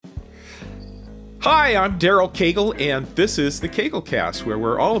Hi, I'm Daryl Cagle, and this is the Caglecast, where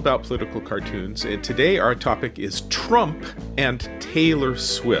we're all about political cartoons, and today our topic is Trump and Taylor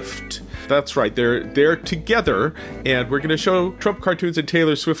Swift. That's right, they're together, and we're going to show Trump cartoons and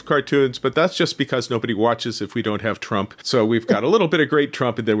Taylor Swift cartoons, but that's just because nobody watches if we don't have Trump. So we've got a little bit of great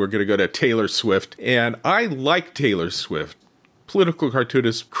Trump, and then we're going to go to Taylor Swift, and I like Taylor Swift. Political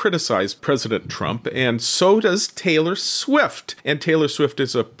cartoonists criticize President Trump, and so does Taylor Swift. And Taylor Swift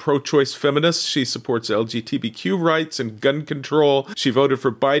is a pro-choice feminist. She supports LGBTQ rights and gun control. She voted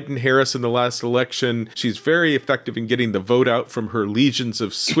for Biden-Harris in the last election. She's very effective in getting the vote out from her legions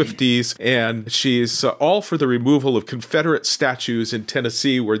of Swifties, and she's all for the removal of Confederate statues in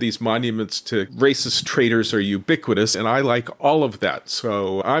Tennessee, where these monuments to racist traitors are ubiquitous, and I like all of that.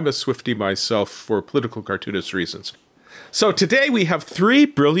 So I'm a Swiftie myself for political cartoonist reasons. So today we have three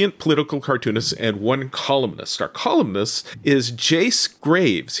brilliant political cartoonists and one columnist. Our columnist is Jase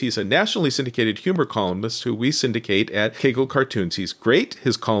Graves. He's a nationally syndicated humor columnist who we syndicate at Cagle Cartoons. He's great.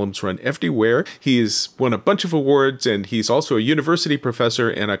 His columns run everywhere. He's won a bunch of awards, and he's also a university professor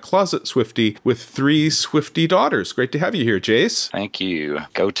and a closet Swiftie with three Swiftie daughters. Great to have you here, Jase. Thank you.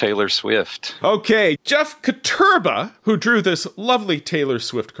 Go Taylor Swift. Okay, Jeff Koterba, who drew this lovely Taylor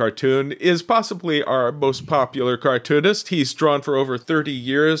Swift cartoon, is possibly our most popular cartoonist. He's drawn for over 30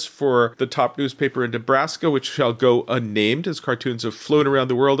 years for the top newspaper in Nebraska, which shall go unnamed. His cartoons have flown around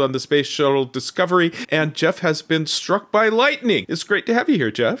the world on the Space Shuttle Discovery, and Jeff has been struck by lightning. It's great to have you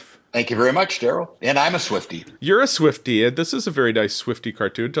here, Jeff. Thank you very much, Daryl. And I'm a Swiftie. You're a Swiftie, and this is a very nice Swiftie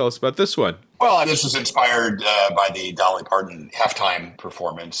cartoon. Tell us about this one. Well, this was inspired by the Dolly Parton halftime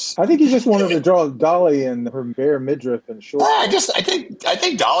performance. I think he just wanted to draw Dolly and her bare midriff and short. I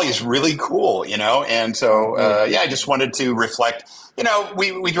think Dolly is really cool, and so I just wanted to reflect.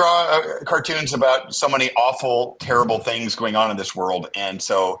 We draw cartoons about so many awful, terrible things going on in this world, and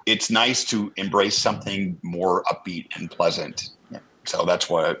so it's nice to embrace something more upbeat and pleasant. Yeah. So that's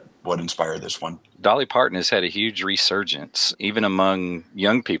what inspired this one. Dolly Parton has had a huge resurgence, even among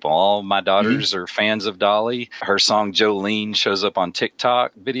young people. All my daughters are fans of Dolly. Her song Jolene shows up on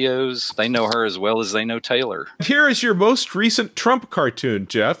TikTok videos. They know her as well as they know Taylor. Here is your most recent Trump cartoon,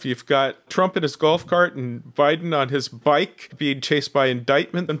 Jeff. You've got Trump in his golf cart and Biden on his bike being chased by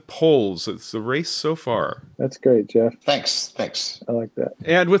indictment and polls. It's the race so far. That's great, Jeff. Thanks. I like that.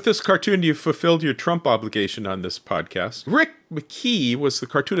 And with this cartoon, you've fulfilled your Trump obligation on this podcast. Rick McKee was the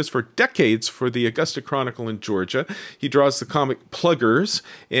cartoonist for decades for the Augusta Chronicle in Georgia. He draws the comic Pluggers,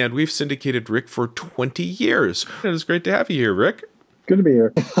 and we've syndicated Rick for 20 years. It is great to have you here, Rick. Good to be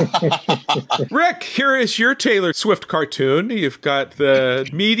here. Rick, here is your Taylor Swift cartoon. You've got the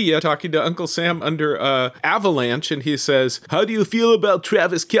media talking to Uncle Sam under avalanche, and he says, "How do you feel about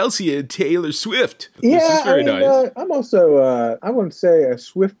Travis Kelce and Taylor Swift?" This is very nice. I'm also, I wouldn't say a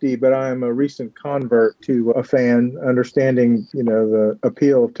Swiftie, but I'm a recent convert to a fan, understanding, the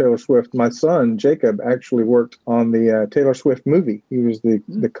appeal of Taylor Swift. My son, Jacob, actually worked on the Taylor Swift movie. He was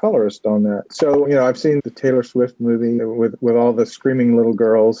the colorist on that. So, I've seen the Taylor Swift movie with all the screaming little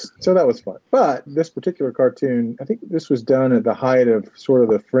girls. So that was fun. But this particular cartoon, I think this was done at the height of sort of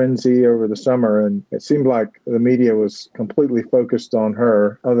the frenzy over the summer, and it seemed like the media was completely focused on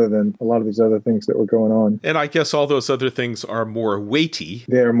her, other than a lot of these other things that were going on. And I guess all those other things are more weighty.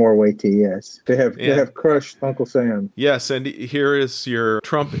 They're more weighty, yes. They have crushed Uncle Sam. Yes, and here is your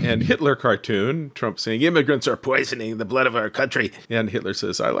Trump and Hitler cartoon. Trump saying, "Immigrants are poisoning the blood of our country." And Hitler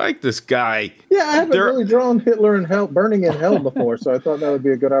says, "I like this guy." Yeah, I haven't really drawn Hitler in hell, burning in hell before, so I thought that would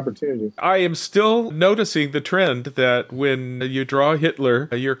be a good opportunity. I am still noticing the trend that when you draw Hitler,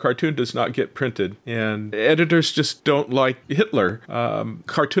 your cartoon does not get printed. And editors just don't like Hitler.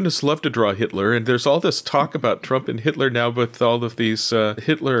 Cartoonists love to draw Hitler. And there's all this talk about Trump and Hitler now with all of these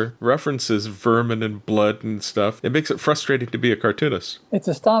Hitler references, vermin and blood and stuff. It makes it frustrating to be a cartoonist. It's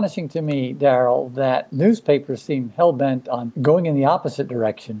astonishing to me, Daryl, that newspapers seem hell-bent on going in the opposite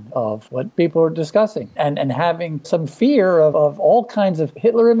direction of what people are discussing and having some fear of all kinds of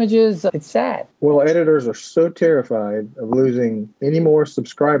Hitler images. It's sad. Well, editors are so terrified of losing any more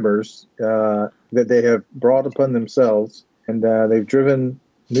subscribers that they have brought upon themselves, and they've driven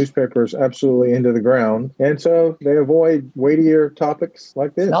newspapers absolutely into the ground, and so they avoid weightier topics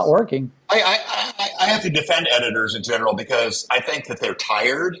like this. It's not working. I have to defend editors in general because I think that they're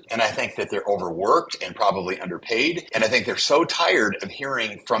tired, and I think that they're overworked and probably underpaid, and I think they're so tired of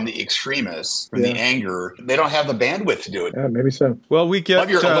hearing from the extremists, from the anger, they don't have the bandwidth to do it. Yeah, maybe so. Well, we get love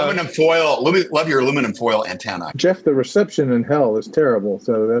your aluminum foil. Love your aluminum foil antenna. Jeff, the reception in hell is terrible,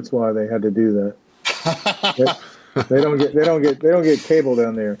 so that's why they had to do that. They don't get cable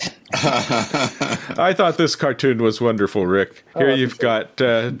down there. I thought this cartoon was wonderful, Rick. Here you've got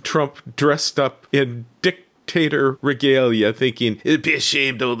Trump dressed up in dictator regalia, thinking it'd be a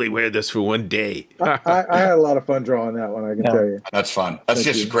shame to only wear this for one day. I had a lot of fun drawing that one, I can tell you. That's fun. That's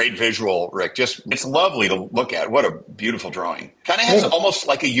Thank just you. great visual, Rick. It's lovely to look at. What a beautiful drawing. Kind of has almost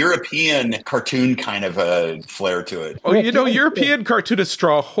like a European cartoon kind of a flair to it. Oh, European cartoonists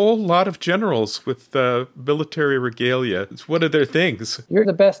draw a whole lot of generals with military regalia. It's one of their things. You're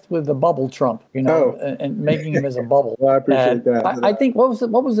the best with the bubble Trump, and making him as a bubble. Well, I appreciate that. I think what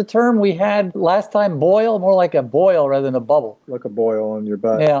was the term we had last time? Boil, more like a boil rather than a bubble. Like a boil on your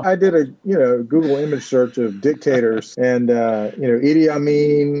butt. Yeah. I did a Google image search of dictators, and Idi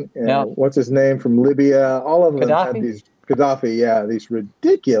Amin, and what's his name from Libya. All of them had these. Gaddafi, these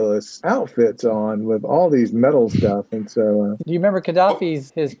ridiculous outfits on with all these metal stuff. And so... Do you remember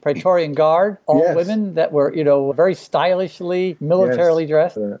Gaddafi's his Praetorian Guard? All women that were, very stylishly, militarily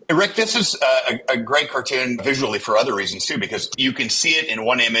dressed. Rick, this is a great cartoon visually for other reasons, too, because you can see it in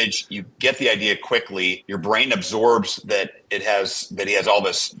one image. You get the idea quickly. Your brain absorbs that he has all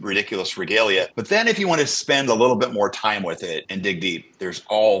this ridiculous regalia. But then if you want to spend a little bit more time with it and dig deep, there's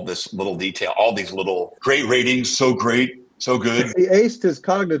all this little detail, all these little great ratings, so great. So good. He aced his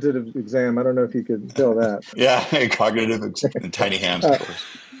cognitive exam. I don't know if you could tell that. Yeah, cognitive and tiny hands, of course.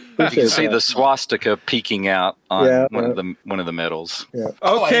 You can see the swastika peeking out on one of the medals. Yeah.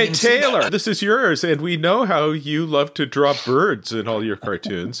 Okay, Taylor, this is yours, and we know how you love to draw birds in all your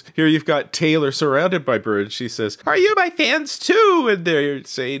cartoons. Here you've got Taylor surrounded by birds. She says, "Are you my fans too?" And they're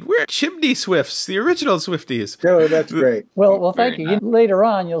saying, "We're chimney swifts, the original Swifties." No, that's great. Well, thank you. Later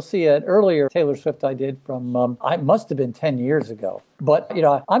on, you'll see an earlier Taylor Swift I did from, I must have been 10 years ago. But,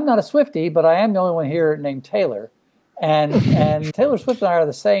 I'm not a Swiftie, but I am the only one here named Taylor. And Taylor Swift and I are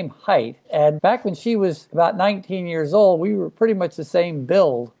the same height. And back when she was about 19 years old, we were pretty much the same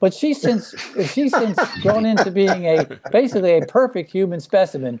build. But she's since grown into being basically a perfect human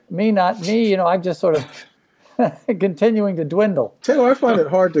specimen. Me, not me. I'm just sort of continuing to dwindle. Taylor, I find it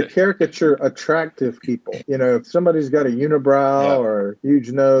hard to caricature attractive people. If somebody's got a unibrow or a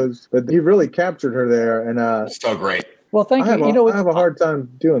huge nose, but you've really captured her there. And so great. Well, thank you. I have a hard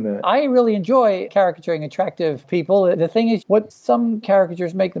time doing that. I really enjoy caricaturing attractive people. The thing is, what some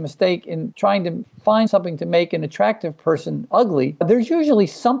caricatures make the mistake in trying to find something to make an attractive person ugly. There's usually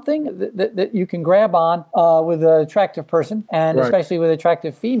something that you can grab on with an attractive person, and especially with an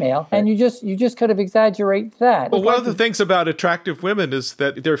attractive female, and you just kind of exaggerate that. Well, one of the things about attractive women is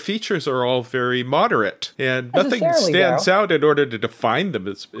that their features are all very moderate, and nothing stands out in order to define them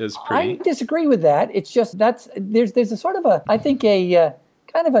as pretty. I disagree with that. It's just there's a sort of I think a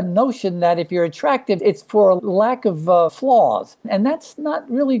kind of a notion that if you're attractive, it's for a lack of flaws. And that's not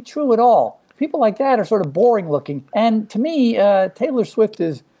really true at all. People like that are sort of boring looking. And to me, Taylor Swift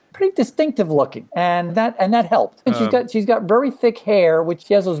is pretty distinctive looking, and that helped. And she's got very thick hair, which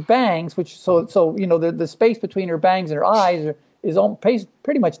she has those bangs, which so the space between her bangs and her eyes is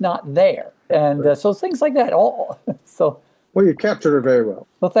pretty much not there. And so things like that. Well, you captured her very well.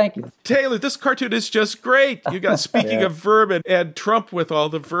 Well, thank you. Taylor, this cartoon is just great. You got, speaking of vermin, and Trump with all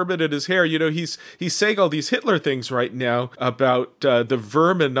the vermin in his hair. He's saying all these Hitler things right now about the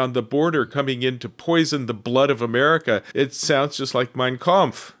vermin on the border coming in to poison the blood of America. It sounds just like Mein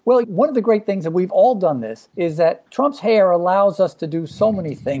Kampf. Well, one of the great things, and we've all done this, is that Trump's hair allows us to do so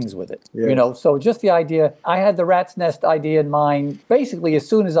many things with it. Yes. So just the idea, I had the rat's nest idea in mind basically as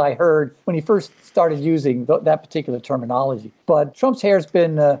soon as I heard when he first started using that particular terminology. But Trump's hair's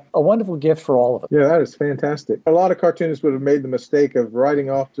been a wonderful gift for all of us. Yeah, that is fantastic. A lot of cartoonists would have made the mistake of writing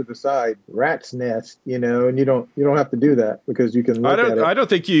off to the side rat's nest, and you don't have to do that because you can look at it. I don't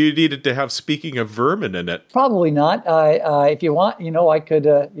think you needed to have speaking of vermin in it. Probably not. If you want, I could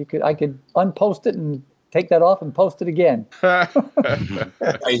unpost it and take that off and post it again. I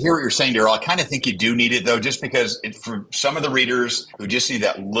hear what you're saying, Daryl. I kind of think you do need it, though, just because for some of the readers who just need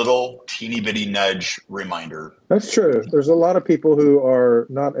that little teeny bitty nudge reminder. That's true. There's a lot of people who are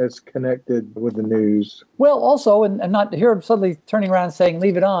not as connected with the news. Well, also, and not here I'm suddenly turning around and saying,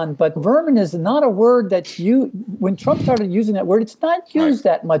 leave it on, but vermin is not a word that when Trump started using that word, it's not used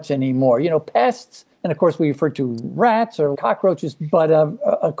that much anymore. Pests, and of course we refer to rats or cockroaches,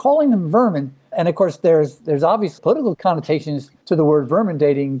 but calling them vermin. And of course, there's obvious political connotations to the word vermin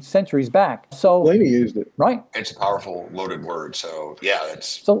dating centuries back. So Laney used it. Right. It's a powerful, loaded word. So, yeah, it's...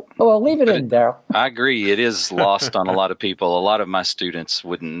 So, well, leave it in, Daryl. I agree. It is lost on a lot of people. A lot of my students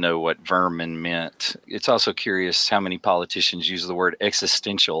wouldn't know what vermin meant. It's also curious how many politicians use the word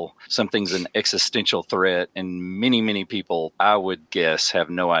existential. Something's an existential threat, and many, many people, I would guess, have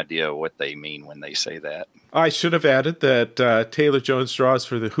no idea what they mean when they say that. I should have added that Taylor Jones draws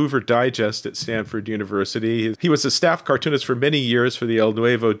for the Hoover Digest at Stanford University. He was a staff cartoonist for many years for the El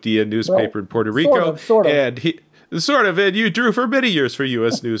Nuevo Dia newspaper in Puerto Rico. Sort of. And you drew for many years for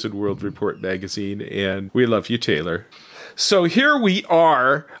U.S. News and World Report magazine, and we love you, Taylor. So here we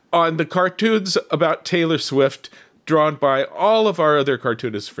are on the cartoons about Taylor Swift, drawn by all of our other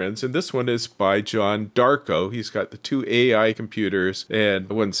cartoonist friends, and this one is by John Darko. He's got the 2 AI computers, and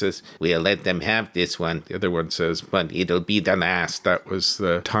one says, "We'll let them have this one." The other one says, "But it'll be the last." That was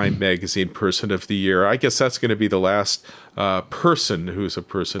the Time Magazine Person of the Year. I guess that's going to be the last person who's a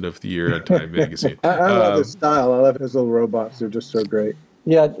Person of the Year on Time Magazine. I love his style. I love his little robots. They're just so great.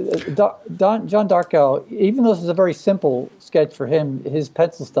 Yeah, John Darko, even though this is a very simple sketch for him, his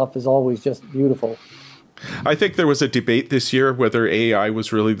pencil stuff is always just beautiful. I think there was a debate this year whether AI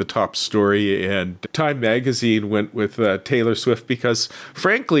was really the top story, and Time Magazine went with Taylor Swift because,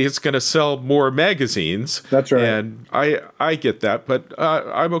 frankly, it's going to sell more magazines. That's right. And I get that, but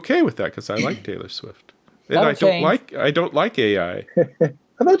I'm okay with that because I like Taylor Swift, and I don't like AI.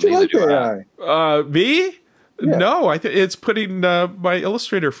 I thought you liked AI. Me? Yeah. No, it's putting my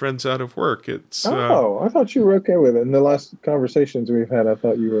illustrator friends out of work. It's I thought you were okay with it. In the last conversations we've had, I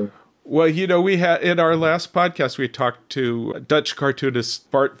thought you were. Well, we had in our last podcast, we talked to Dutch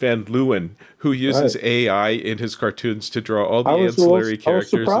cartoonist Bart van Leeuwen, who uses AI in his cartoons to draw all the ancillary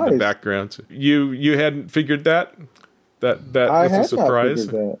characters and the backgrounds. You hadn't figured that? That was a surprise?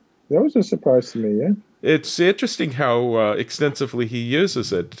 Not figured that. That was a surprise to me, yeah. It's interesting how extensively he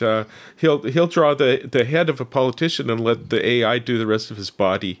uses it. He'll draw the head of a politician and let the AI do the rest of his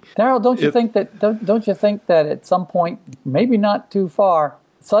body. Daryl, don't you think that at some point, maybe not too far,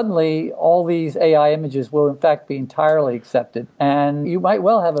 suddenly all these AI images will in fact be entirely accepted, and you might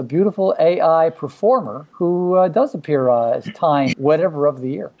well have a beautiful AI performer who does appear as Time whatever of the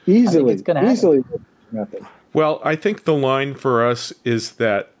year. Easily. Well, I think the line for us is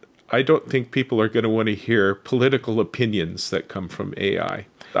that I don't think people are going to want to hear political opinions that come from AI.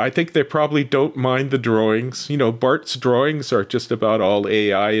 I think they probably don't mind the drawings. Bart's drawings are just about all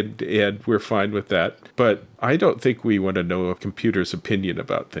AI, and we're fine with that. But I don't think we want to know a computer's opinion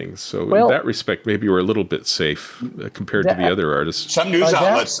about things. So in that respect, maybe we're a little bit safe compared to the other artists. Some news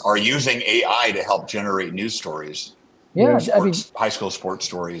outlets are using AI to help generate news stories. Yeah, high school sports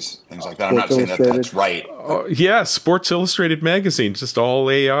stories, things like that. I'm not saying that that's right. Yeah, Sports Illustrated magazine, just all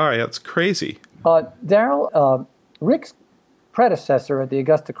AI. That's crazy. Daryl, Rick's predecessor at the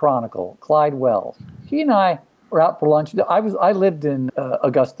Augusta Chronicle, Clyde Wells, he and I were out for lunch. I lived in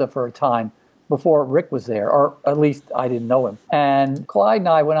Augusta for a time before Rick was there, or at least I didn't know him. And Clyde and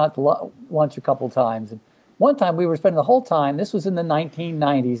I went out to lunch a couple of times. And one time we were spending the whole time, this was in the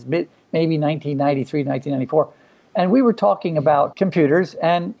 1990s, maybe 1993, 1994, and we were talking about computers,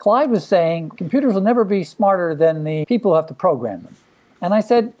 and Clyde was saying computers will never be smarter than the people who have to program them. And I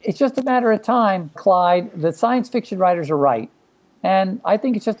said, it's just a matter of time, Clyde. The science fiction writers are right. And I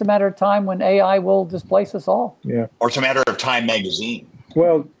think it's just a matter of time when AI will displace us all. Yeah. Or it's a matter of Time Magazine.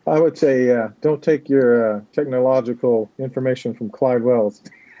 Well, I would say don't take your technological information from Clyde Wells.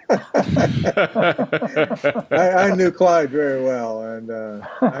 I knew Clyde very well, and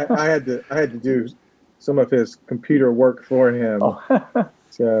I had to do some of his computer work for him. Oh.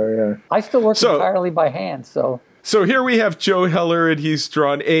 So yeah, I still work entirely by hand. So here we have Joe Heller, and he's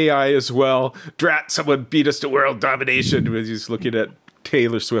drawn AI as well. Drat, someone beat us to world domination. He's looking at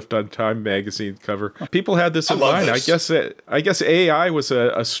Taylor Swift on Time Magazine cover. People had this in mind. I guess AI was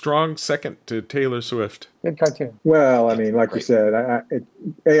a strong second to Taylor Swift. Good cartoon. Well, I mean, like you said,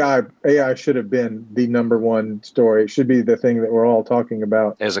 AI should have been the number one story. It should be the thing that we're all talking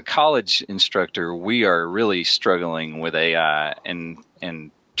about. As a college instructor, we are really struggling with AI and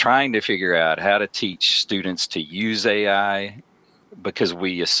trying to figure out how to teach students to use AI, because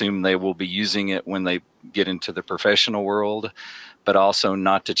we assume they will be using it when they get into the professional world, but also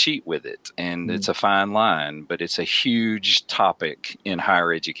not to cheat with it. And it's a fine line, but it's a huge topic in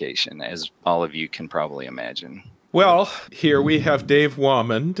higher education, as all of you can probably imagine. Well, here we have Dave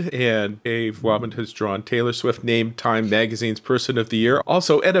Wamond, and Dave Wamond has drawn Taylor Swift named Time Magazine's Person of the Year,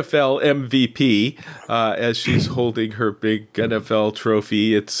 also NFL MVP, as she's holding her big NFL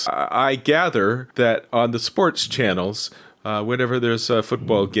trophy. I gather that on the sports channels, Whenever there's a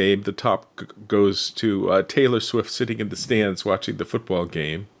football game, the top goes to Taylor Swift sitting in the stands watching the football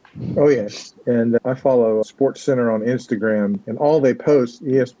game. Oh, yes. And I follow Sports Center on Instagram, and all they post,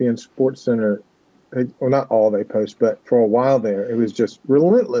 ESPN Sports Center, well, not all they post, but for a while there, it was just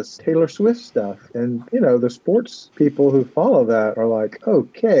relentless Taylor Swift stuff. And, the sports people who follow that are like,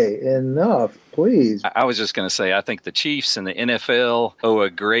 okay, enough, please. I was just going to say, I think the Chiefs and the NFL owe a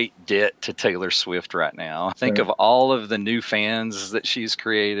great debt to Taylor Swift right now. Think of all of the new fans that she's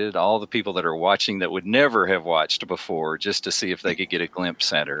created, all the people that are watching that would never have watched before just to see if they could get a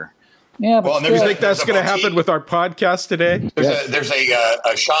glimpse at her. Yeah, but you think that's going to happen with our podcast today? There's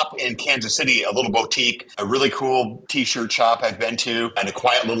a shop in Kansas City, a little boutique, a really cool T-shirt shop I've been to, in a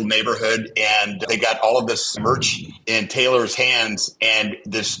quiet little neighborhood, and they got all of this merch in Taylor's hands, and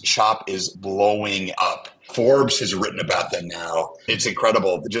this shop is blowing up. Forbes has written about them now. It's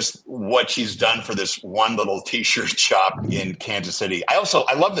incredible just what she's done for this one little T-shirt shop in Kansas City. I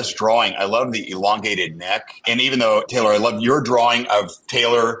love this drawing. I love the elongated neck. And even though, Taylor, I love your drawing of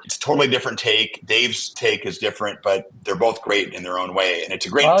Taylor, it's a totally different take. Dave's take is different, but they're both great in their own way. And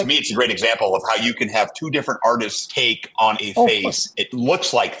to me, it's a great example of how you can have two different artists' take on a face. It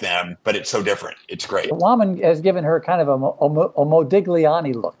looks like them, but it's so different. It's great. Lyman has given her kind of a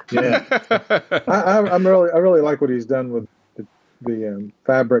Modigliani look. Yeah. I really like what he's done with the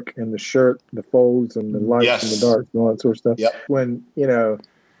fabric and the shirt, the folds and the lights and the darks and all that sort of stuff. Yep. When,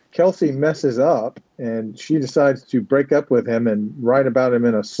 Kelsey messes up and she decides to break up with him and write about him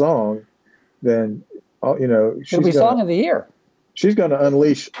in a song, then, It'll be Song of the Year. She's going to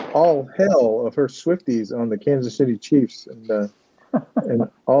unleash all hell of her Swifties on the Kansas City Chiefs, and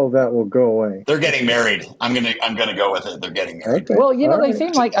all of that will go away. They're getting married. I'm gonna go with it. They're getting married. Okay. Well, they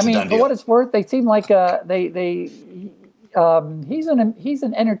seem like, for what it's worth, they seem like he's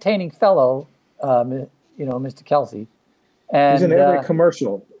an entertaining fellow, Mr. Kelsey. And he's in every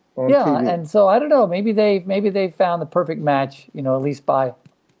commercial on TV. And so I don't know, maybe they've found the perfect match, at least by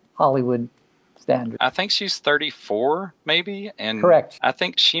Hollywood standards. I think she's 34, maybe, and correct. I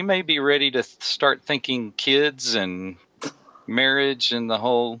think she may be ready to start thinking kids and marriage and the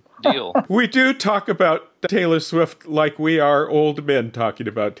whole deal. We do talk about Taylor Swift like we are old men talking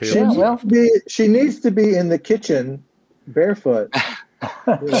about Taylor Swift. She needs to be in the kitchen barefoot,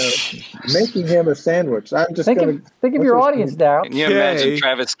 making him a sandwich. I'm just think of your audience, Daryl. Can you imagine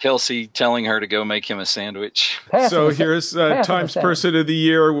Travis Kelce telling her to go make him a sandwich? Here's Times Person of the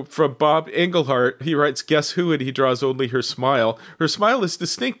Year from Bob Englehart. He writes, "Guess who?" and he draws only her smile. Her smile is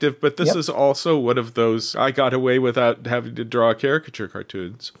distinctive, but this is also one of those I got away without having to draw caricature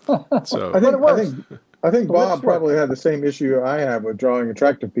cartoons. So I think Bob probably had the same issue I have with drawing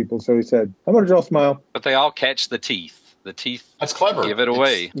attractive people, so he said, "I'm going to draw a smile." But they all catch the teeth. The teeth. That's clever. Give it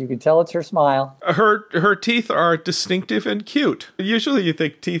away. You can tell it's her smile. Her teeth are distinctive and cute. Usually you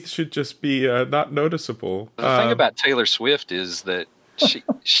think teeth should just be not noticeable. The thing about Taylor Swift is that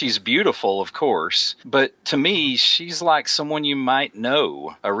she's beautiful, of course, but to me, she's like someone you might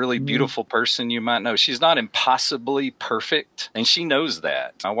know, a really beautiful person you might know. She's not impossibly perfect, and she knows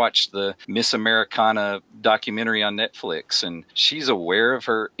that. I watched the Miss Americana documentary on Netflix, and she's aware of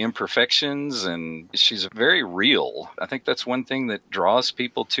her imperfections, and she's very real. I think that's one thing that draws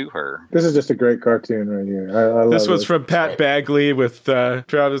people to her. This is just a great cartoon right here. I love this was it. from Pat Bagley with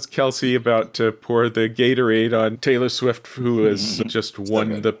Travis Kelce about to pour the Gatorade on Taylor Swift, who is just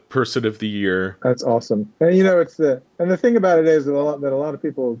won the Person of the Year. That's awesome. And it's the thing about it is that a lot of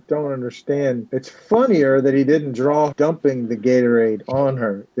people don't understand. It's funnier that he didn't draw dumping the Gatorade on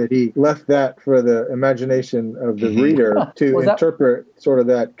her, that he left that for the imagination of the reader to interpret sort of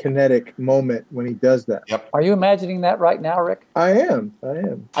that kinetic moment when he does that. Yep. Are you imagining that right now, Rick? I am.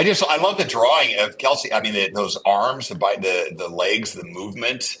 I love the drawing of Kelsey. I mean, those arms, the legs, the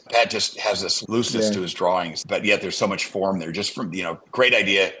movement. Pat just has this looseness to his drawings, but yet there's so much form there. Just from, great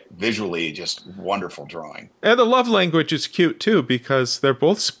idea visually, just wonderful drawing. And the love language is cute too, because they're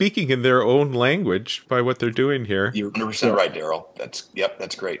both speaking in their own language by what they're doing here. You're 100% right, Daryl.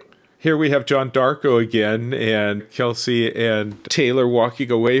 That's great. Here we have John Darko again, and Kelsey and Taylor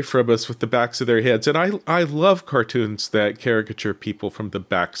walking away from us with the backs of their heads. And I love cartoons that caricature people from the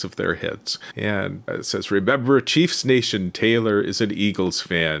backs of their heads. And it says, "Remember Chiefs Nation, Taylor is an Eagles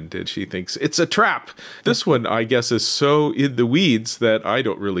fan." And she thinks, it's a trap. This one, I guess, is so in the weeds that I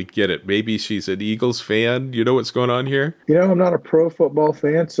don't really get it. Maybe she's an Eagles fan. You know what's going on here? I'm not a pro football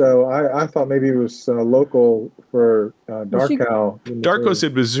fan, so I thought maybe it was local for Darko. Darko's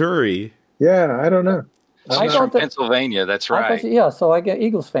in Missouri. Yeah, I don't know. She's from Pennsylvania. That's right. So I get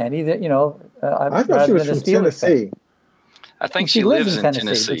Eagles fan. Either I thought she was from Tennessee. I think She she lives lives in in Tennessee,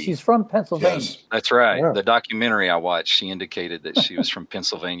 but Tennessee. she's from Pennsylvania. Yes. That's right. Wow. The documentary I watched, she indicated that she was from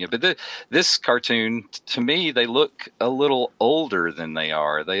Pennsylvania. But this cartoon, to me, they look a little older than they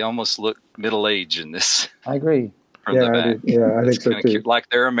are. They almost look middle-aged in this I agree. from the Yeah, I back. do. Yeah, I It's think so kind of too. cute, like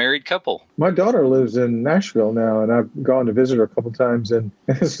they're a married couple. My daughter lives in Nashville now, and I've gone to visit her a couple times. And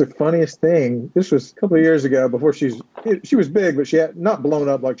it's the funniest thing. This was a couple of years ago before she was big, but she had not blown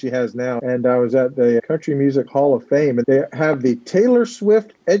up like she has now. And I was at the Country Music Hall of Fame, and they have the Taylor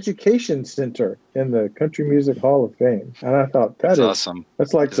Swift Education Center in the Country Music Hall of Fame. And I thought That's awesome.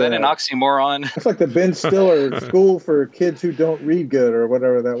 That's like Is that an oxymoron? That's like the Ben Stiller School for Kids Who Don't Read Good or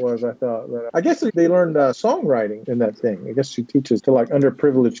whatever that was, I thought. But I guess they learned songwriting in that thing. I guess she teaches to like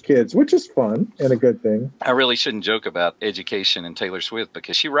underprivileged kids, which is fun and a good thing. I really shouldn't joke about education and Taylor Swift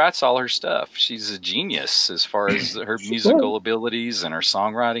because she writes all her stuff. She's a genius as far as her musical abilities and her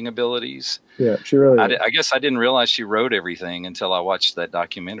songwriting abilities. Yeah, she really is. I guess I didn't realize she wrote everything until I watched that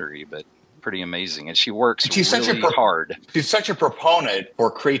documentary, but pretty amazing. And she works really hard. She's such a proponent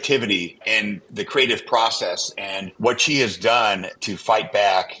for creativity and the creative process and what she has done to fight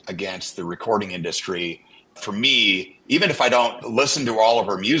back against the recording industry. For me, even if I don't listen to all of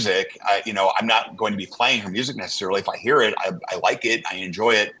her music, I'm not going to be playing her music necessarily. If I hear it, I like it, I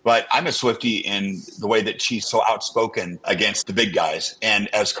enjoy it. But I'm a Swiftie in the way that she's so outspoken against the big guys.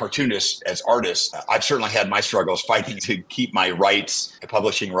 And as cartoonists, as artists, I've certainly had my struggles fighting to keep my rights, my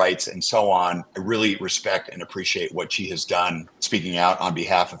publishing rights, and so on. I really respect and appreciate what she has done, speaking out on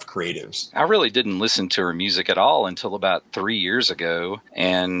behalf of creatives. I really didn't listen to her music at all until about 3 years ago.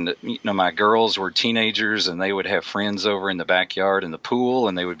 And, my girls were teenagers and they would have friends over in the backyard in the pool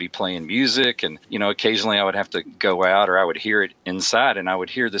and they would be playing music. And, occasionally I would have to go out or I would hear it inside and I would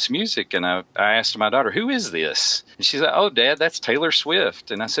hear this music. And I asked my daughter, who is this? And she said, oh, Dad, that's Taylor Swift.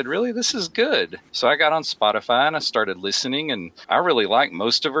 And I said, really? This is good. So I got on Spotify and I started listening and I really like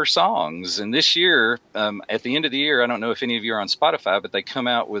most of her songs. And this year, at the end of the year, I don't know if any of you are on Spotify, but they come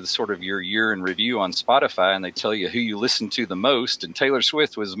out with sort of your year in review on Spotify and they tell you who you listen to the most. And Taylor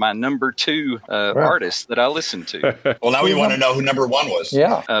Swift was my number 2 artist that I listened to. Well, now we want to know who number 1 was.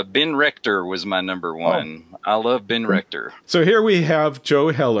 Yeah. Ben Rector was my number 1. Oh. I love Ben Rector. So here we have Joe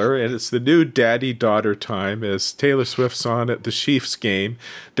Heller, and it's the new daddy-daughter time as Taylor Swift's on at the Chiefs game.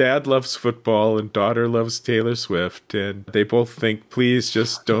 Dad loves football and daughter loves Taylor Swift, and they both think, please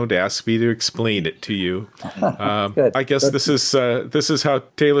just don't ask me to explain it to you. I guess this is how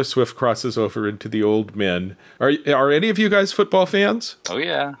Taylor Swift crosses over into the old men. Are any of you guys football fans? Oh,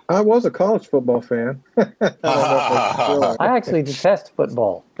 yeah. I was a college football fan. I actually detest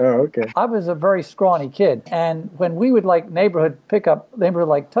football. Oh, okay. I was a very scrawny kid, and when we would neighborhood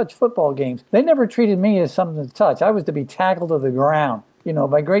touch football games, they never treated me as something to touch. I was to be tackled to the ground,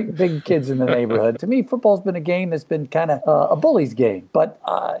 by great big kids in the neighborhood. To me, football's been a game that's been kind of a bully's game. But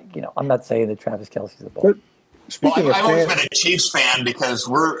I'm not saying that Travis Kelce's a bully. I've always been a Chiefs fan because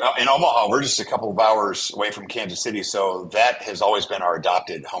we're in Omaha. We're just a couple of hours away from Kansas City, so that has always been our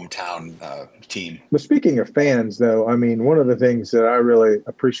adopted hometown team. But speaking of fans, though, one of the things that I really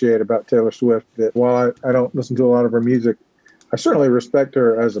appreciate about Taylor Swift, that while I don't listen to a lot of her music, I certainly respect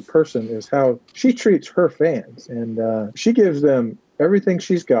her as a person, is how she treats her fans. And she gives them everything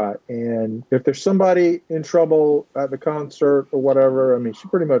she's got. And if there's somebody in trouble at the concert or whatever, she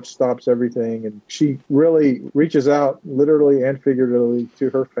pretty much stops everything. And she really reaches out literally and figuratively to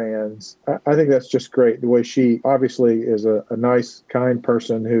her fans. I think that's just great. The way she obviously is a nice, kind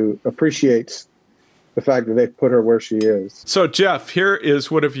person who appreciates the fact that they put her where she is. So, Jeff, here is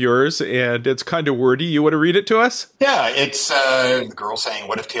one of yours, and it's kind of wordy. You want to read it to us? Yeah, it's the girl saying,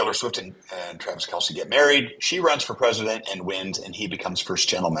 what if Taylor Swift and Travis Kelce get married? She runs for president and wins, and he becomes first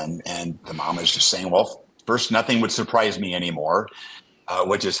gentleman. And the mom is just saying, well, first, nothing would surprise me anymore.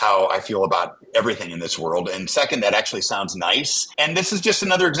 Which is how I feel about everything in this world. And second, that actually sounds nice. And this is just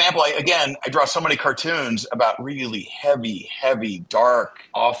another example. I draw so many cartoons about really heavy, dark,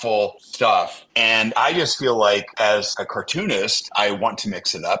 awful stuff. And I just feel like as a cartoonist, I want to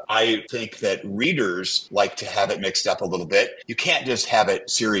mix it up. I think that readers like to have it mixed up a little bit. You can't just have it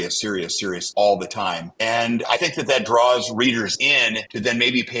serious all the time. And I think that draws readers in to then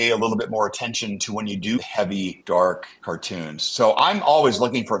maybe pay a little bit more attention to when you do heavy, dark cartoons. So I'm all always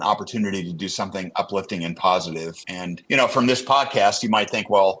looking for an opportunity to do something uplifting and positive. And, from this podcast, you might think,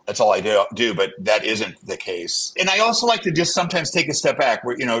 well, that's all I do, but that isn't the case. And I also like to just sometimes take a step back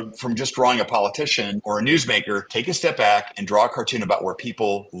where, from just drawing a politician or a newsmaker, take a step back and draw a cartoon about where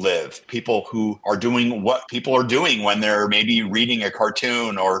people live, people who are doing what people are doing when they're maybe reading a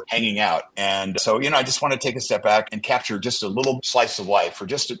cartoon or hanging out. And so, I just want to take a step back and capture just a little slice of life for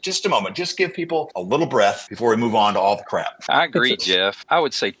just a moment, just give people a little breath before we move on to all the crap. I agree, Jeff. I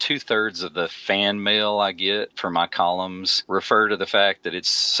would say 2/3 of the fan mail I get for my columns refer to the fact that it's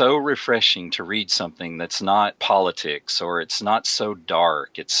so refreshing to read something that's not politics or it's not so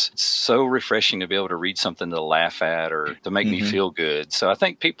dark. It's so refreshing to be able to read something to laugh at or to make me feel good. So I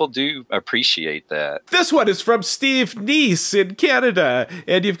think people do appreciate that. This one is from Steve Neese in Canada,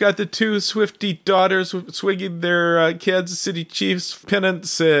 and you've got the two Swiftie daughters swinging their Kansas City Chiefs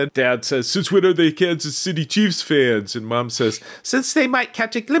pennants, and Dad says, "Since when are they Kansas City Chiefs fans?" And Mom says, "Since they might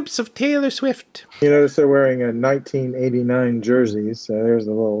catch a glimpse of Taylor Swift." You notice they're wearing a 1989 jerseys, so there's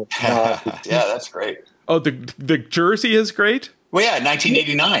a little nod. Yeah, that's great. Oh, the jersey is great? Well, yeah,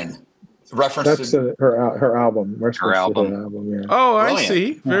 1989. Reference That's to her album. Her album. Yeah. Oh, Brilliant. I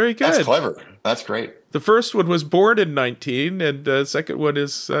see. Very good. That's clever. That's great. The first one was born in 19, and the second one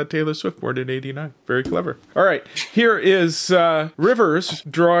is Taylor Swift, born in 89. Very clever. All right, here is Rivers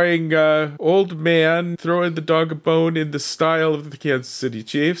drawing old man throwing the dog a bone in the style of the Kansas City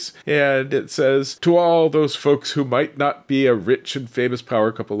Chiefs, and it says, "To all those folks who might not be a rich and famous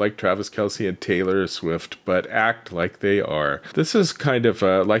power couple like Travis Kelce and Taylor Swift, but act like they are." This is kind of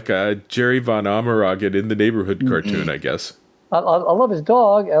like a Jerry Von Amaragen in the Neighborhood cartoon, I guess. I love his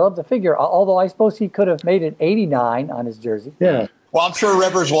dog. I love the figure. Although I suppose he could have made it 89 on his jersey. Yeah. Well, I'm sure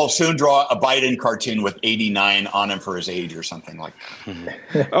Rivers will soon draw a Biden cartoon with 89 on him for his age or something like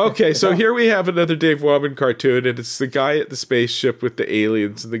that. Okay, so here we have another Dave Wallman cartoon, and it's the guy at the spaceship with the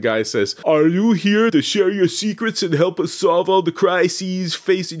aliens, and the guy says, "Are you here to share your secrets and help us solve all the crises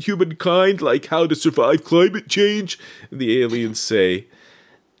facing humankind, like how to survive climate change?" And the aliens say,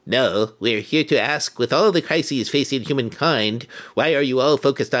 "No, we're here to ask, with all the crises facing humankind, why are you all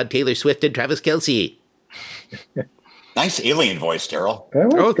focused on Taylor Swift and Travis Kelce?" Nice alien voice, Daryl. That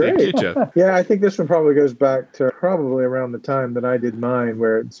was "Oh, great. thank you, Jeff." Yeah, I think this one probably goes back to probably around the time that I did mine,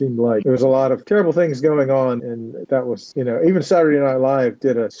 where it seemed like there was a lot of terrible things going on. And that was, even Saturday Night Live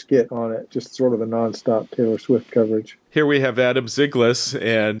did a skit on it, just sort of the nonstop Taylor Swift coverage. Here we have Adam Ziglas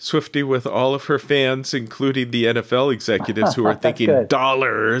and Swiftie with all of her fans, including the NFL executives who are thinking good.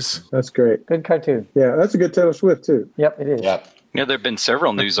 dollars. That's great. Good cartoon. Yeah, that's a good Taylor Swift, too. Yep, it is. Yep. There have been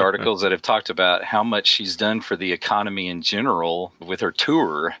several news articles that have talked about how much she's done for the economy in general with her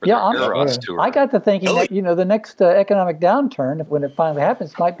tour, her Eros tour. I got to thinking that, the next economic downturn, when it finally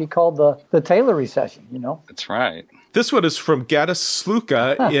happens, might be called the Taylor recession, That's right. This one is from Gatis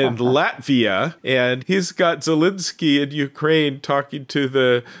Sluka in Latvia, and he's got Zelensky in Ukraine talking to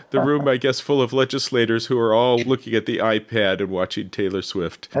the room, I guess, full of legislators who are all looking at the iPad and watching Taylor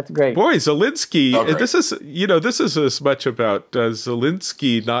Swift. That's great. Boy, Zelensky, Oh, great. this is as much about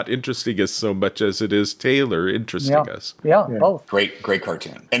Zelensky not interesting us so much as it is Taylor interesting us. Yeah, both. Great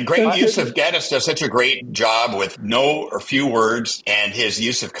cartoon. And great use of Gaddis does such a great job with no or few words, and his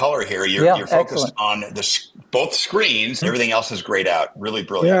use of color here. You're focused on both screens. Everything else is grayed out. Really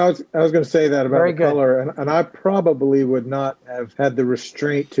brilliant. Yeah, I was going to say that about Very the good. color, and I probably would not have had the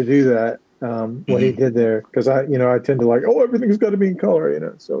restraint to do that. What he did there, because I tend to like, everything's got to be in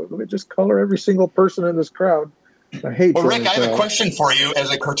color, so let me just color every single person in this crowd. I hate. Well, Rick, I have a question for you.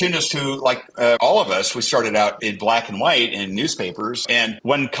 As a cartoonist who, like all of us, we started out in black and white in newspapers. And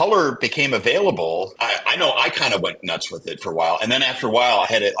when color became available, I know I kind of went nuts with it for a while. And then after a while,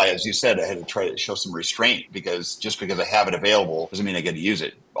 as you said, I had to try to show some restraint, because just because I have it available doesn't mean I get to use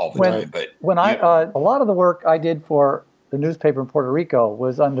it all the time. But a lot of the work I did for the newspaper in Puerto Rico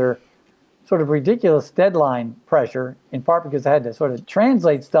was under sort of ridiculous deadline pressure, in part because I had to sort of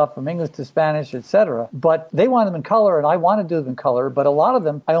translate stuff from English to Spanish, etc. But they wanted them in color, and I wanted to do them in color. But a lot of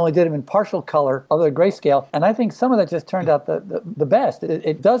them, I only did them in partial color, other than grayscale. And I think some of that just turned out the best.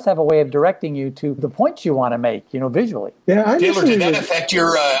 It does have a way of directing you to the points you want to make, visually. Yeah, Taylor, did that affect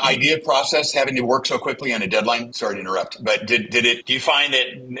your idea process, having to work so quickly on a deadline? Sorry to interrupt, but do you find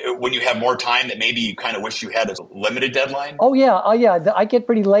that when you have more time that maybe you kind of wish you had a limited deadline? Oh yeah. I get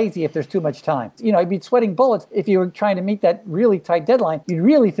pretty lazy if there's too much much time. You'd be sweating bullets if you were trying to meet that really tight deadline. You'd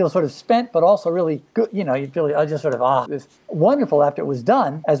really feel sort of spent, but also really good. You'd feel just sort of, it was wonderful after it was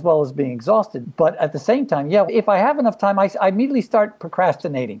done, as well as being exhausted. But at the same time, if I have enough time, I immediately start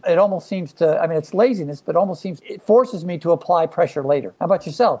procrastinating. It almost seems to, it's laziness, but almost seems it forces me to apply pressure later. How about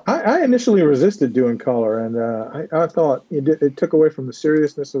yourself? I initially resisted doing color, and I thought it took away from the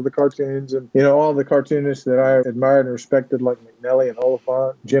seriousness of the cartoons, and all the cartoonists that I admired and respected, like McNally and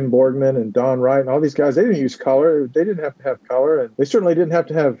Oliphant, Jim Borgman and Don Wright, and all these guys. They didn't use color. They didn't have to have color, and they certainly didn't have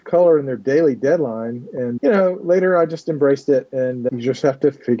to have color in their daily deadline. And later I just embraced it, and you just have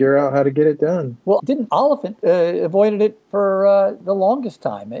to figure out how to get it done. Well, didn't Oliphant avoided it for the longest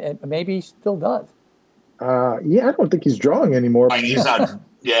time? Maybe he still does. I don't think he's drawing anymore. He's not.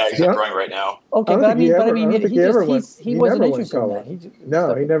 Yeah, he's not drawing right now. Okay, he wasn't interested in that.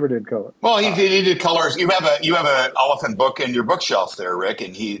 No, he never did color. Well, he did colors. You have an Oliphant book in your bookshelf there, Rick,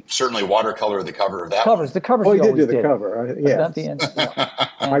 and he certainly watercolored the cover of that. The covers. Well, he did always the cover. Not the end.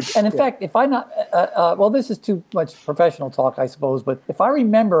 And in fact, if I not, this is too much professional talk, I suppose. But if I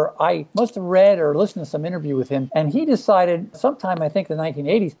remember, I must have read or listened to some interview with him, and he decided sometime, I think, in the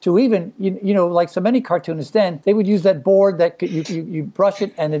 1980s, to even, like so many cartoonists then, they would use that board that you brush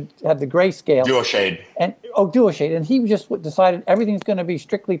it and it have the grayscale. Duoshade. Duoshade. And he just decided everything's going to be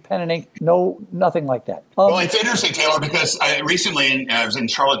strictly pen and ink. No, nothing like that. Well, it's interesting, Taylor, because I was in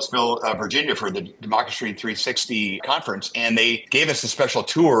Charlottesville, Virginia for the Democracy 360 conference, and they gave us a special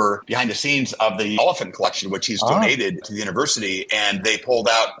tour behind the scenes of the Oliphant collection, which he's donated to the university, and they pulled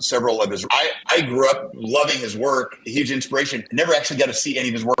out several of his. I grew up loving his work, a huge inspiration. Never actually got to see any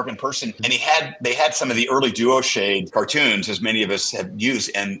of his work in person, and they had some of the early Duoshade cartoons, as many of us have used,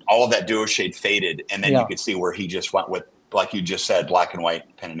 and all of that Duoshade faded, and then you could see where he just went with, like you just said, black and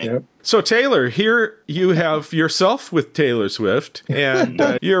white pen and ink. Yep. So, Taylor, here you have yourself with Taylor Swift, and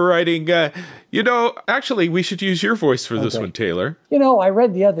you're writing, actually, we should use your voice for this one, Taylor. I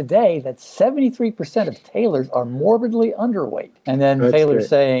read the other day that 73% of Taylors are morbidly underweight. And then Taylor's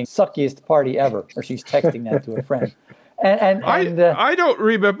saying, suckiest party ever, or she's texting that to a friend. And I don't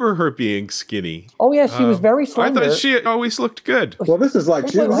remember her being skinny. Oh yeah, she was very slender. I thought she always looked good. Well, this is like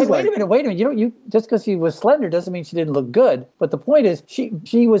wait a minute. You just because she was slender doesn't mean she didn't look good. But the point is,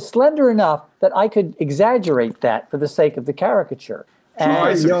 she was slender enough that I could exaggerate that for the sake of the caricature.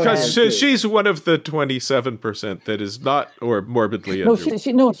 Because she's one of the 27% that is not or morbidly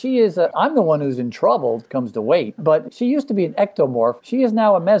underweight. She is. I'm the one who's in trouble comes to weight. But she used to be an ectomorph. She is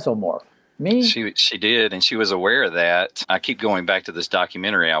now a mesomorph. Me? She did, and she was aware of that. I keep going back to this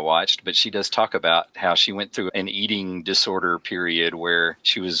documentary I watched, but she does talk about how she went through an eating disorder period where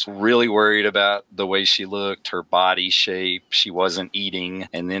she was really worried about the way she looked, her body shape. She wasn't eating,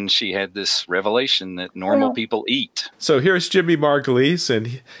 and then she had this revelation that normal people eat. So here's Jimmy Margulies,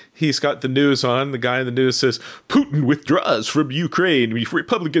 and he's got the news on. The guy in the news says, Putin withdraws from Ukraine.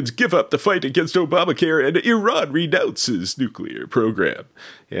 Republicans give up the fight against Obamacare, and Iran renounces nuclear program.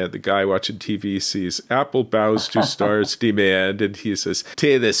 And the guy watching TV sees Apple bows to stars' demand, and he says,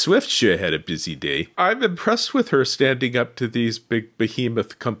 Taylor Swift sure had a busy day. I'm impressed with her standing up to these big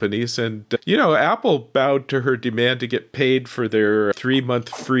behemoth companies. And, Apple bowed to her demand to get paid for their 3-month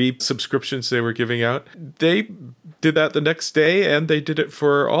free subscriptions they were giving out. They did that the next day, and they did it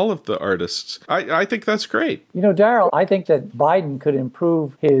for all of the artists. I think that's great. Daryl, I think that Biden could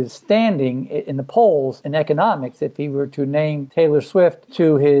improve his standing in the polls in economics if he were to name Taylor Swift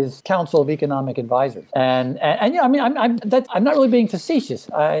to his Council of Economic Advisors. And I'm not really being facetious.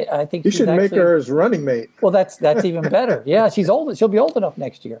 I think you should make her his running mate. Well, that's even better. Yeah, she's old. She'll be old enough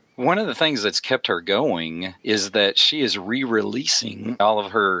next year. One of the things that's kept her going is that she is re-releasing all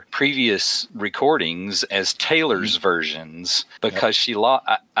of her previous recordings as Taylor's versions because she lost.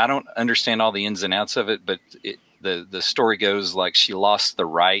 I don't understand all the ins and outs of it, but the story goes like she lost the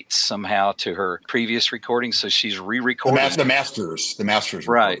rights somehow to her previous recordings, so she's re-recording the masters,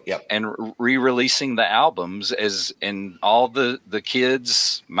 right? Yep. And re-releasing the albums and all the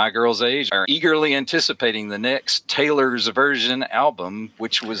kids my girl's age are eagerly anticipating the next Taylor's version album,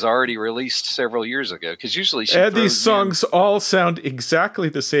 which was already released several years ago. Because usually these songs all sound exactly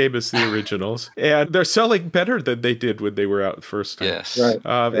the same as the originals, and they're selling better than they did when they were out the first time. Yes, right.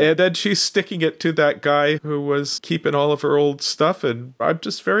 And then she's sticking it to that guy who was keeping all of her old stuff, and I'm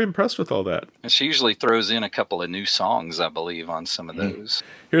just very impressed with all that. And she usually throws in a couple of new songs, I believe, on some of those.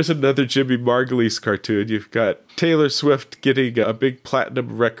 Here's another Jimmy Margulies cartoon. You've got Taylor Swift getting a big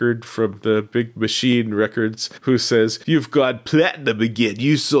platinum record from the Big Machine Records, who says, "You've gone platinum again.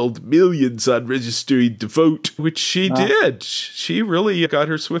 You sold millions on registering to vote," which she did. She really got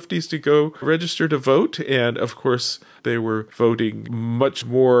her Swifties to go register to vote. And of course, They were voting much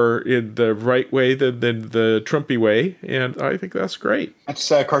more in the right way than the Trumpy way, and I think that's great. That's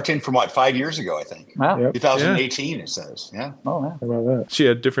a cartoon from, 5 years ago, I think. Wow. Yep. 2018, it says. Yeah. Oh, wow. How about that? She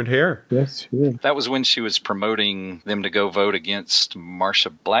had different hair. Yes, she did. That was when she was promoting them to go vote against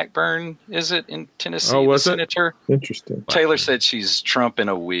Marsha Blackburn, is it, in Tennessee, Oh, was the it? senator? Interesting. Taylor said she's Trump in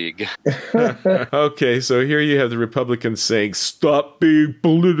a wig. Okay, so here you have the Republicans saying, stop being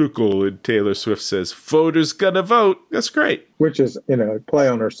political, and Taylor Swift says, voters gonna vote. That's great. Which is, play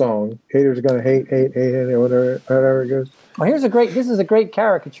on her song. Haters are gonna hate, whatever it goes. Well, this is a great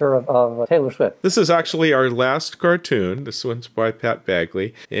caricature of Taylor Swift. This is actually our last cartoon. This one's by Pat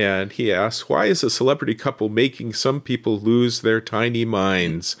Bagley, and he asks, why is a celebrity couple making some people lose their tiny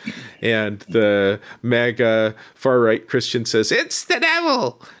minds? And the MAGA far-right Christian says, it's the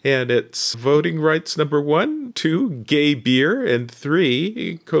devil! And it's voting rights number 1, 2, gay beer, and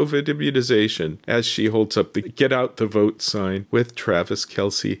 3, COVID immunization, as she holds up the Get Out the Vote sign with Travis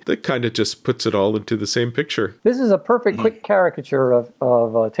Kelce. That kind of just puts it all into the same picture. This is a perfect quick caricature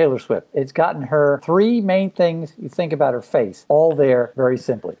of Taylor Swift. It's gotten her 3 main things you think about her face, all there very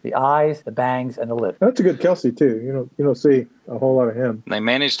simply. The eyes, the bangs, and the lips. That's a good Kelsey, too. You don't see a whole lot of him. They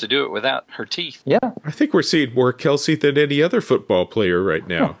managed to do it without her teeth. Yeah. I think we're seeing more Kelce than any other football player right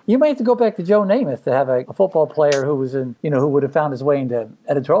now. You might have to go back to Joe Namath to have a football player who was who would have found his way into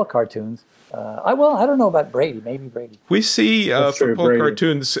editorial cartoons. I don't know about Brady. Maybe Brady. We see football Brady.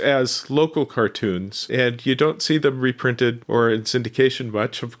 cartoons as local cartoons, and you don't see them reprinted or in syndication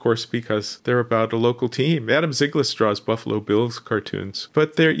much, of course, because they're about a local team. Adam Ziglis draws Buffalo Bills cartoons,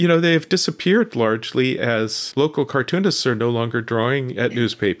 but they have disappeared largely as local cartoonists are no longer drawing at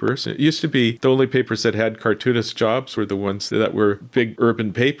newspapers. It used to be the only papers that had cartoonist jobs were the ones that were big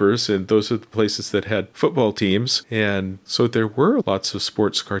urban papers, and those are the places that had football teams, and so there were lots of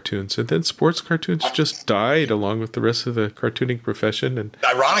sports cartoons, and then sports cartoons just died along with the rest of the cartooning profession. And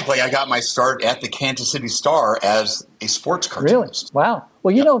ironically, I got my start at the Kansas City Star as a sports cartoonist. Really? Wow.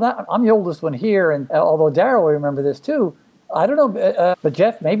 Well, that I'm the oldest one here, and although Daryl will remember this too, I don't know, but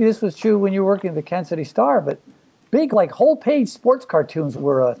Jeff, maybe this was true when you were working at the Kansas City Star, but big, whole-page sports cartoons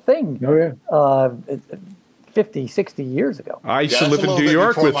were a thing. Oh, yeah. 50, 60 years ago. I used to live in New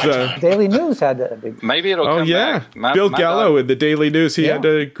York with Daily News had a big... Maybe it'll come back. Bill Gallo in the Daily News, he had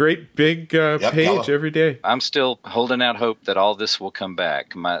a great big page Gallo. every day. I'm still holding out hope that all this will come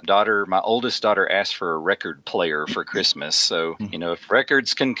back. My oldest daughter asked for a record player for Christmas. So, if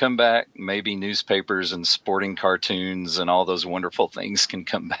records can come back, maybe newspapers and sporting cartoons and all those wonderful things can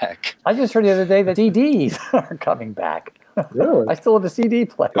come back. I just heard the other day that CDs are coming back. Really? I still have a CD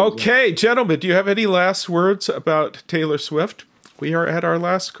player. Okay, gentlemen, do you have any last words about Taylor Swift? We are at our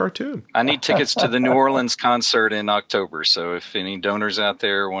last cartoon. I need tickets to the New Orleans concert in October, so if any donors out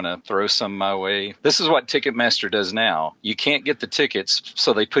there want to throw some my way, this is what Ticketmaster does now. You can't get the tickets,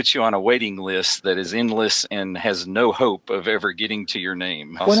 so they put you on a waiting list that is endless and has no hope of ever getting to your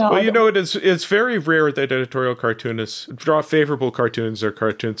name. It's very rare that editorial cartoonists draw favorable cartoons or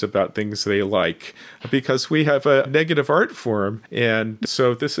cartoons about things they like, because we have a negative art form, and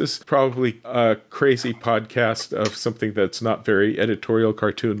so this is probably a crazy podcast of something that's not very editorial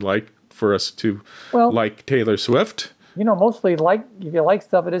cartoon-like for us to like Taylor Swift. Mostly if you like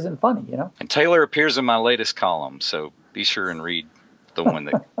stuff, it isn't funny, And Taylor appears in my latest column, so be sure and read the one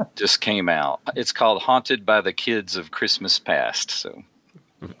that just came out. It's called Haunted by the Kids of Christmas Past, so...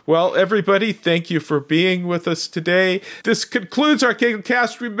 Well, everybody, thank you for being with us today. This concludes our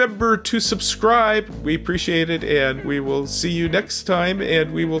Caglecast. Remember to subscribe. We appreciate it, and we will see you next time,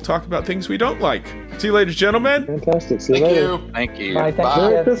 and we will talk about things we don't like. See you later, gentlemen. Fantastic. See you later. Thank you. Bye. Thank Bye. you.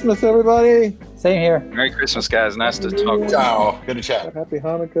 Merry Christmas, everybody. Same here. Merry Christmas, guys. Nice to talk to you. Ciao. Good to chat. Happy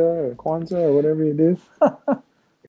Hanukkah or Kwanzaa or whatever you do.